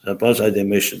 So Apostle Ayin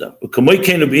Beis Maamar. U'kamoi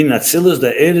keinu b'in Atzilus,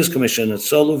 the Eres Kameshen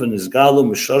Atzolu v'nizgalu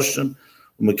m'shorshim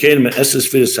u'mekeinu me'eses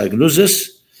firis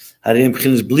hagnuzis hariyim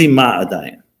b'chinas bli ma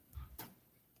adayin.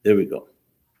 There we go.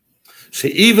 So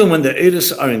even when the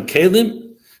Eres are in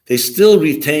Kelim, they still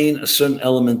retain a certain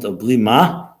element of bli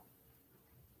ma.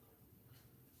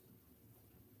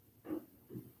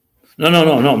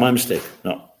 No, my mistake.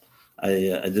 No, I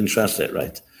didn't translate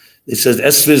right. It says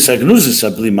es firis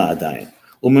hagnuzis bli ma adayin.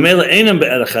 Umemela einam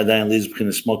be'erach adayin liz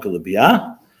b'chinas smoka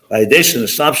l'biyah. V'ayideshen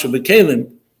eslapshu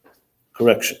b'kelim.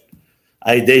 Correction.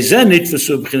 Ayidei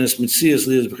nitfesu b'chinas mitzias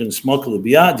liz b'chinas smoka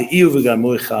l'biyah. Di'iu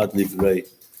v'gamu echad livrei.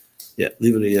 Yeah,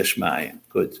 livrei yesh ma'ayin.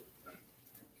 Good.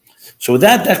 So with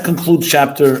that concludes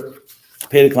chapter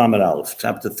Perek Lamed Aleph,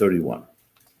 chapter 31.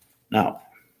 Now,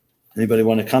 Anybody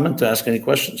want to comment, to ask any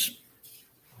questions?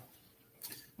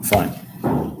 Fine.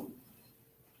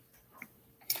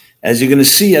 As you're going to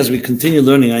see as we continue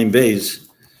learning Ayin Beis,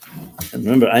 and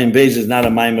remember, Ayin Beis is not a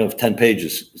maamar of 10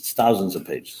 pages. It's thousands of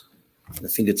pages. I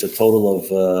think it's a total of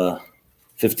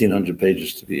 1,500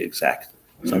 pages to be exact,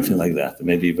 something like that,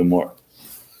 maybe even more.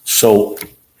 So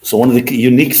one of the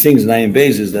unique things in Ayin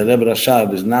Beis is that Rebbe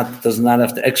Rashab does not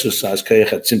have to exercise Koyach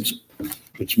HaTzimtzum,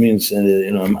 which means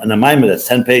in a maamar that's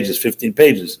 10 pages, 15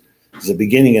 pages, there's a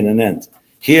beginning and an end.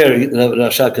 Here, Rebbe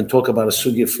Rashab can talk about a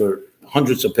sugya for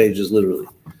hundreds of pages, literally.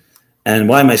 And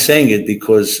why am I saying it?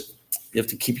 Because you have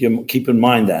to keep in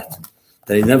mind that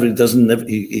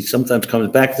he sometimes comes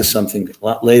back to something a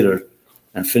lot later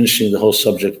and finishing the whole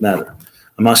subject matter.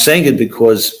 I'm not saying it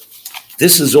because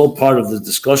this is all part of the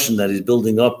discussion that he's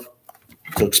building up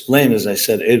to explain, as I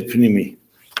said, Eir Pnimi.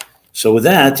 So with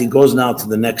that, he goes now to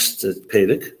the next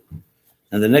Perek.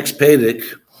 And the next Perek,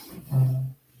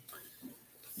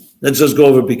 let's just go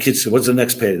over Bikitsa. What's the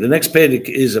next Perek? The next Perek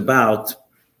is about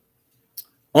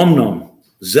Omnom.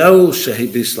 Zeu shehi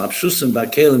bislapshusim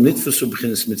ba'kelim nitfusu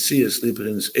b'chinas mitzias li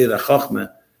b'chinas eira chochmeh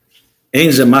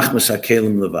ein ze machmas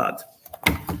ha'kelim levad.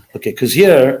 Okay, because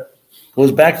here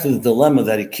goes back to the dilemma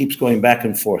that he keeps going back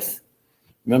and forth.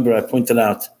 Remember, I pointed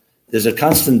out there's a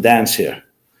constant dance here,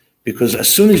 because as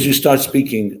soon as you start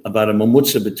speaking about a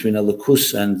mamutza between a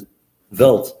lakus and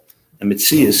Welt and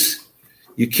mitzias,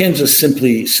 you can't just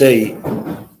simply say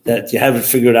that you have it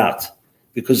figured out,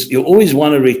 because you always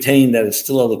want to retain that it's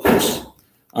still a lakus.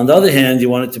 On the other hand, you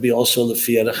want it to be also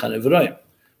lefi erech hanevroim.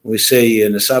 When we say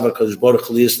Nesava Kodesh Baruch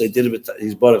Liyas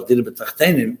His Baruch did it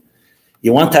b'tachtenim,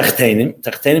 you want tachtenim.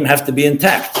 Tachtenim have to be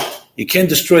intact. You can't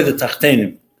destroy the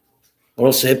tachtenim, or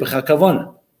else hepech hakavana.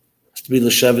 It has to be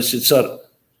l'shavas yitzar.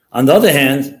 On the other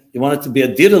hand, you want it to be a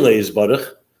direlei His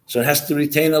Baruch, so it has to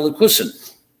retain a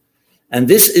lekusin. And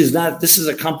this is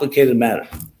a complicated matter.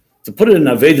 To put it in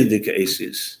Avedic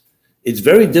cases, it's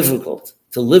very difficult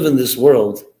to live in this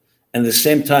world and at the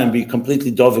same time be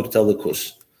completely dovik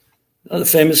telekus. The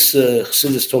famous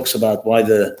Chassidus talks about why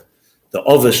the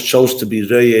Ovis chose to be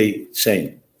Reyei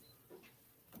Tzein.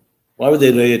 Why were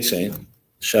they Reyei Tzein,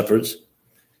 shepherds?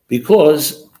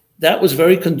 Because that was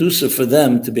very conducive for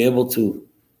them to be able to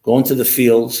go into the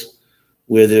fields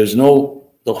where the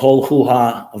whole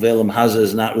hoo-ha of Elam Haza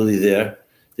is not really there.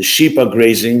 The sheep are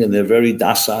grazing and they're very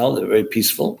docile, they're very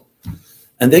peaceful.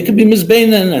 And they could be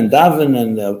mizbeinen and daven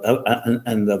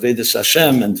and Avedis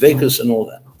Hashem and dvekus and all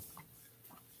that.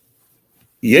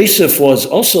 Yosef was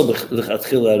also the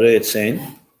Chatchila Reyet Sein.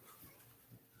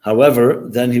 However,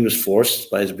 then he was forced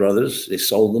by his brothers. They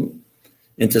sold him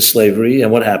into slavery.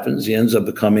 And what happens? He ends up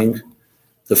becoming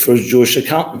the first Jewish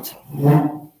accountant.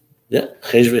 Yeah,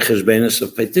 Cheshve Cheshbenis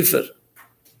of Petifer.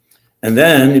 And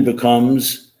then he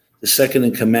becomes the second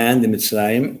in command in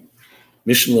Mitzrayim,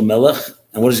 Mishnah Lamelech.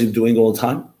 And what is he doing all the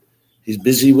time? He's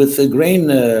busy with the grain,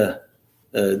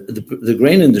 the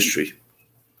grain industry.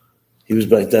 He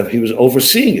was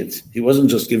overseeing it. He wasn't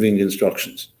just giving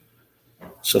instructions.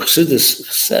 So Chassidus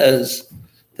says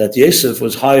that Yosef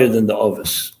was higher than the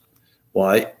Ovis.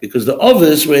 Why? Because the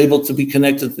Ovis were able to be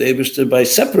connected to the Eibishter by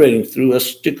separating through a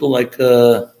stickle like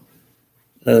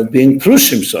being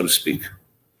prushim, so to speak.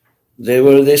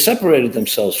 They separated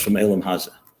themselves from Elam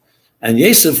Haza. And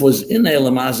Yosef was in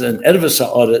Elam Haza and Erves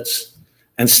HaOretz,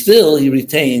 and still he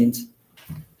retained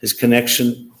his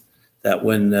connection that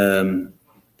when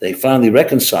they finally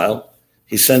reconcile,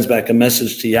 he sends back a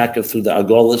message to Yaakov through the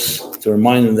Agolis to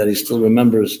remind him that he still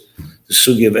remembers the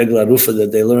sugi of Egla Rufa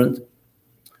that they learned.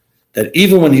 That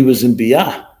even when he was in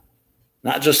Biyah,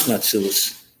 not just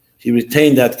Natsilis, he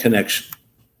retained that connection.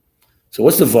 So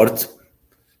what's the Vort?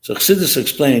 So Chassidus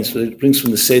explains, it brings from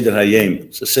the Seder Hayem,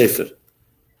 it's a Sefer.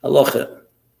 Halacha.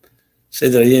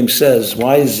 Seder Hayem says,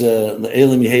 why is the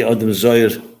Elim Yehei Adam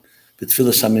Zoyer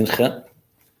b'tfilas hamincha?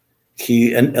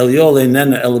 Ki en Elyo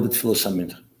leinena ela b'tfilas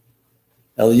hamincha.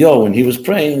 Elyo, when he was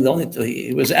praying,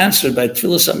 he was answered by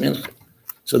tfilas hamincha.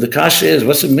 So the kasha is,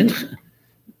 what's a mincha?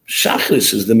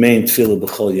 Shachris is the main tefillah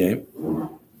b'chol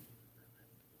yom.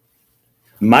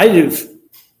 Ma'ariv,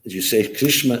 as you say,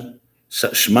 Krishma,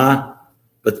 Shema,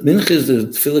 but mincha is the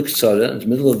tefillah k'tzara in the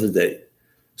middle of the day.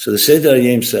 So the Seder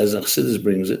Hayem says, and Chassidus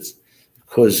brings it,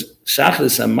 because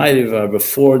Shachris and Ma'ariv are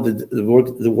before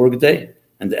the work day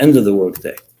and the end of the work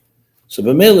day. So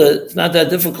b'meila, it's not that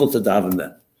difficult to daven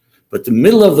then. But the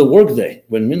middle of the work day,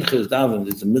 when mincha is davened,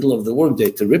 it's the middle of the work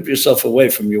day, to rip yourself away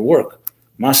from your work.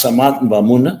 Masa matan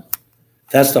ba'amuna,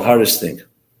 that's the hardest thing.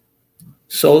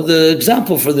 So the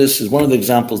example for this is one of the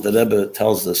examples that Rebbe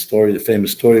tells the story, the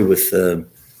famous story with, Binyamin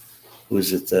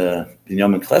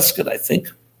Klesket, I think.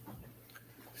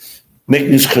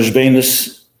 making his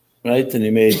cheshbenis, right? And he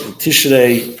made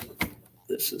Tishrei.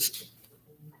 This is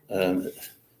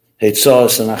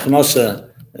Heitzos and Achnasa,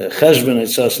 Cheshben,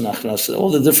 Heitzos and Achnasa, all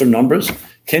the different numbers.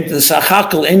 Came to the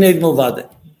Sachakel, Eined Milvade.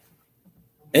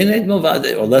 Eined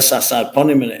Milvade, or less Asar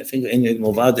Ponim, and I think Eined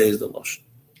Milvade is the Lashon.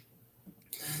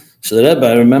 So the Rebbe,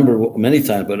 I remember many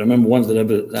times, but I remember once the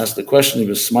Rebbe asked the question, he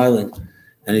was smiling,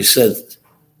 and he said,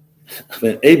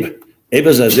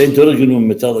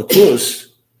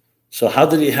 so how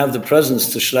did he have the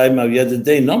presence to Shrei Ma'aviyad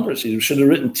Day numbers? He should have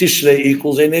written Tishrei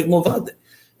equals Eined Milvade.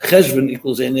 Cheshvan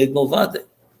equals Eined Milvade.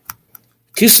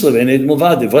 Kislev Eined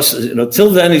Milvade. Till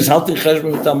then he's halting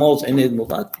Cheshvan with Tamol Eined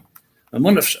Milvade.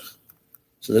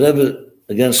 So the Rebbe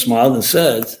again smiled and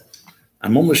said,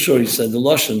 I'm almost sure he said the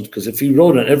Lashon, because if he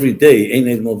wrote on every day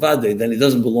Eined Milvade, then he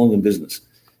doesn't belong in business.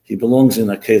 He belongs in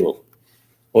a kelel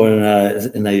or in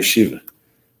a yeshiva,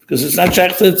 because it's not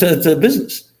tracked to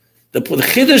business. The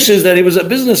chiddush is that he was a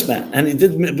businessman, and he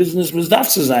did business with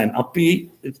dafzazayin,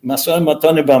 api masay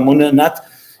matane ba'amuna, not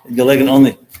gelegen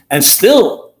only. And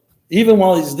still, even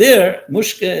while he's there,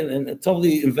 Mushke and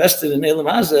totally invested in Elam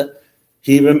Hazeh,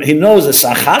 he knows that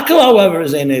Sachakel, however,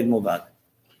 is Eined Milvade.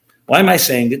 Why am I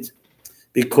saying it?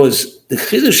 Because the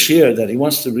chiddush here that he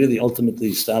wants to really ultimately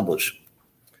establish,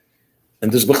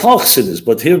 and there's Bechal Chassidus,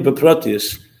 but here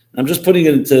Beprotius, I'm just putting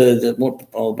it into the more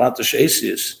about the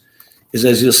Sheisius, is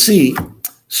as you'll see,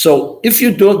 so if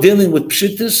you're dealing with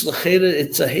Pshittis,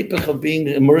 it's a hepech of being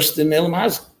immersed in Elam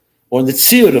Hazeh, or the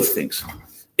tziyur of things.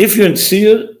 If you're in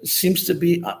tziyur, it seems to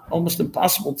be almost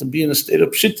impossible to be in a state of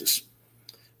Pshittis.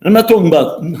 And I'm not talking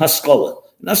about Haskalah.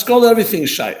 In Haskalah, everything is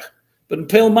shaykh, but in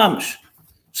Peil Mamish.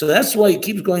 So that's why he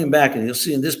keeps going back, and you'll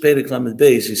see in this Perek Lamed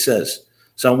Beis, he says,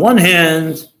 so on one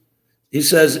hand, he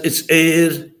says it's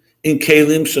Eir in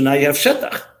Kalim, so now you have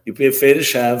Shetach. You pay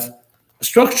Fedish have a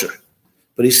structure.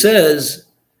 But he says,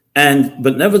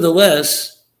 but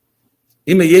nevertheless,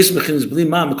 so he says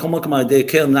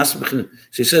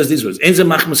these words,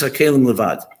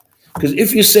 because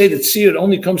if you say that Tzir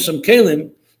only comes from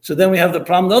Kalim, so then we have the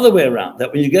problem the other way around,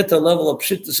 that when you get to the level of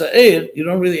Pshittas Eir, you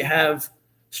don't really have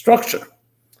structure.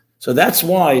 So that's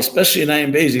why, especially in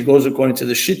Ayin Beis, he goes according to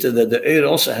the Shita that the Eir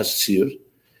also has Tzir,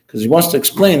 because he wants to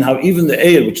explain how even the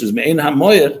Eir, which is Me'ein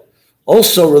HaMoyer,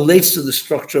 also relates to the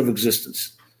structure of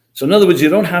existence. So in other words, you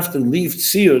don't have to leave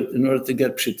Tzir in order to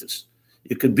get Pshittas.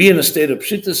 You could be in a state of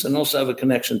Pshittas and also have a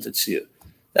connection to Tzir.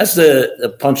 That's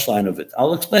the punchline of it.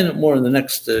 I'll explain it more in the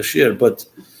next shir, but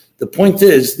the point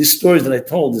is, these stories that I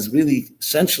told is really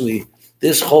essentially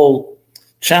this whole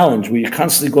challenge where you're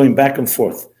constantly going back and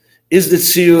forth. Is the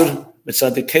Tzir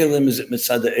mitzad the Kalim? Is it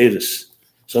mitzad the Eris?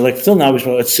 So like till now,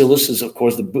 Atzilus is of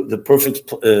course the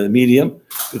perfect medium,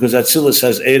 because Atzilus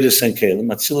has Eris and Kalim.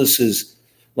 Atzilus is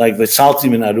like V'tzalti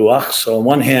min Aruach. So on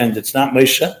one hand, it's not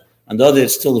Mesha, on the other,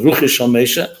 it's still Ruchish al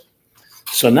Mesha.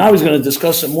 So now he's going to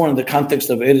discuss it more in the context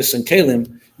of Eris and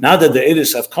Kalim. Now that the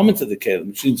Eris have come into the Kalim,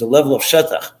 which means the level of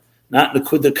Shetach, not the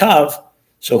Kudakav.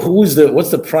 So what's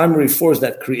the primary force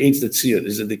that creates the Tzir?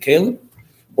 Is it the Kalim?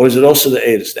 Or is it also the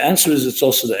Eris? The answer is it's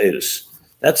also the Eris.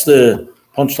 That's the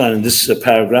punchline in this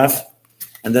paragraph.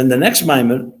 And then the next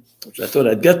Maamar, which I thought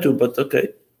I'd get to, but okay,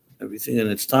 everything in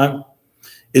its time,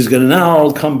 is going to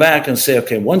now come back and say,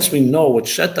 okay, once we know what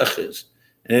Shetach is,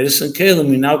 and Eris and Kalim,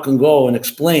 we now can go and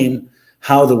explain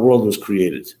how the world was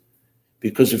created.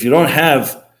 Because if you don't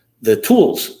have the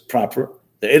tools proper,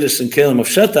 the Eris and Kalim of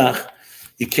Shetach,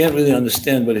 you can't really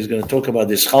understand what he's going to talk about,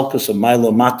 this chalkus of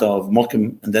Milo Mata, of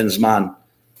Mokim and then Zman.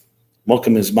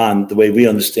 Mokim and Zman, the way we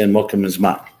understand Mokim and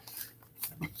Zman.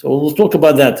 So we'll talk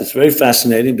about that. It's very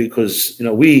fascinating because,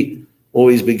 we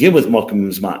always begin with Mokim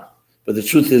and Zman. But the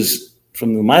truth is,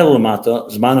 from the Milo Mata,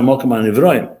 Zman and Mokim are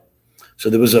Nivroim. So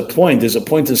there's a point in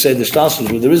Seder Shtasus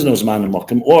where there is no Zman and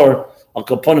Mokim, or Al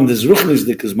Kaponim, there's Ruchnis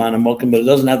Dik Zman and Mokim, but it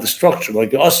doesn't have the structure.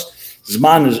 Like us,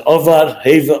 Zman is Ovar,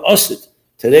 Heva, Osid.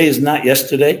 Today is not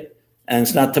yesterday, and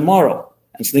it's not tomorrow.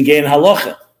 And it's Negein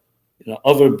Halacha.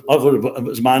 Over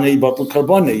Zmani Batul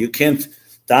Karboni. You can't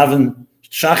daven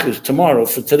Shachar tomorrow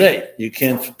for today. You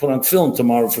can't put on film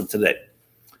tomorrow for today.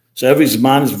 So every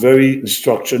Zman is very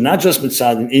structured, not just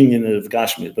Mitzad and Inyan of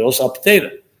Gashmi, but also Apteda.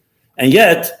 And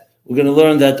yet, we're going to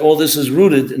learn that all this is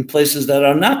rooted in places that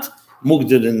are not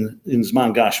Mugdid in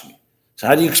Zman Gashmi. So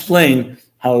how do you explain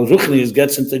how Ruchni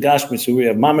gets into Gashmi? So we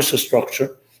have Mamash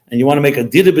structure, and you want to make a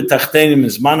Dida B'Tachtenim in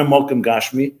Zman Mokim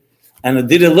Gashmi, and a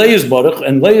Dida Leis Baruch,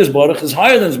 and Leis Baruch is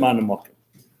higher than Zman Mokim.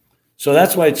 So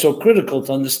that's why it's so critical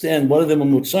to understand what are the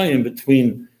Mamutzayim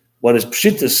between what is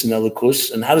Pshittis and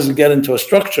Elikus, and how does it get into a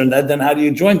structure, and then how do you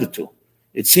join the two?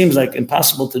 It seems like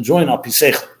impossible to join Al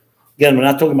Pisech. Again, we're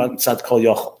not talking about Tzad Kol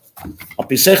Yochel.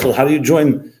 How do you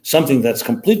join something that's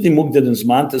completely mugdad in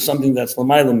Zman to something that's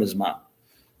Lamaylam in Zman?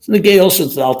 So the gay also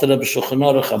to the Alter Rebbe Shulchan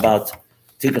Aruch about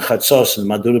Tikka Chatzos and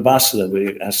Madura Basra,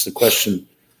 where he asks the question,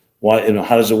 why,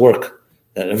 how does it work?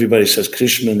 That everybody says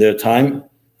Krishma in their time,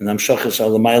 and Amshachas are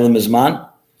Lamaylam in Zman.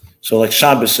 So like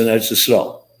Shabbos in Eretz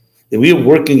Yisrael. If we are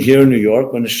working here in New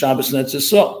York when it's Shabbos in Eretz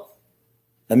Yisrael,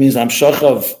 that means Amshach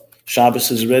of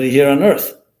Shabbos is already here on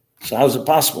earth. So how is it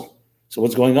possible? So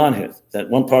what's going on here? That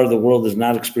one part of the world is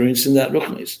not experiencing that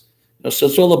ruchnis. So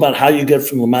it's all about how you get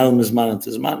from L'mayla Mizman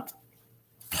into Zman.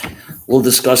 We'll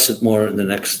discuss it more in the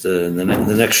next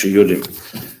shiurim.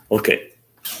 Okay,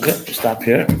 stop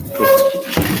here.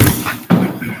 Good.